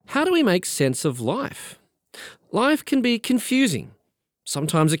how do we make sense of life? Life can be confusing.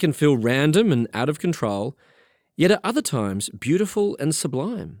 Sometimes it can feel random and out of control, yet at other times beautiful and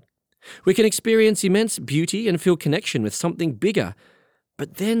sublime. We can experience immense beauty and feel connection with something bigger,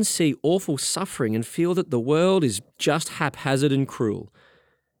 but then see awful suffering and feel that the world is just haphazard and cruel.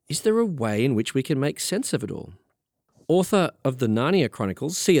 Is there a way in which we can make sense of it all? Author of the Narnia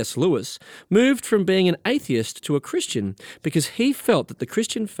Chronicles, C.S. Lewis, moved from being an atheist to a Christian because he felt that the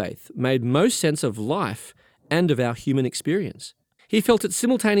Christian faith made most sense of life and of our human experience. He felt it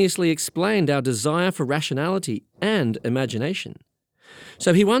simultaneously explained our desire for rationality and imagination.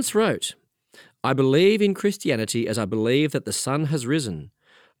 So he once wrote, "I believe in Christianity as I believe that the sun has risen,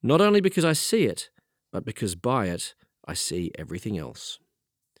 not only because I see it, but because by it I see everything else."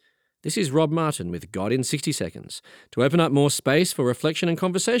 This is Rob Martin with God in 60 Seconds. To open up more space for reflection and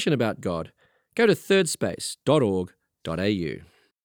conversation about God, go to thirdspace.org.au.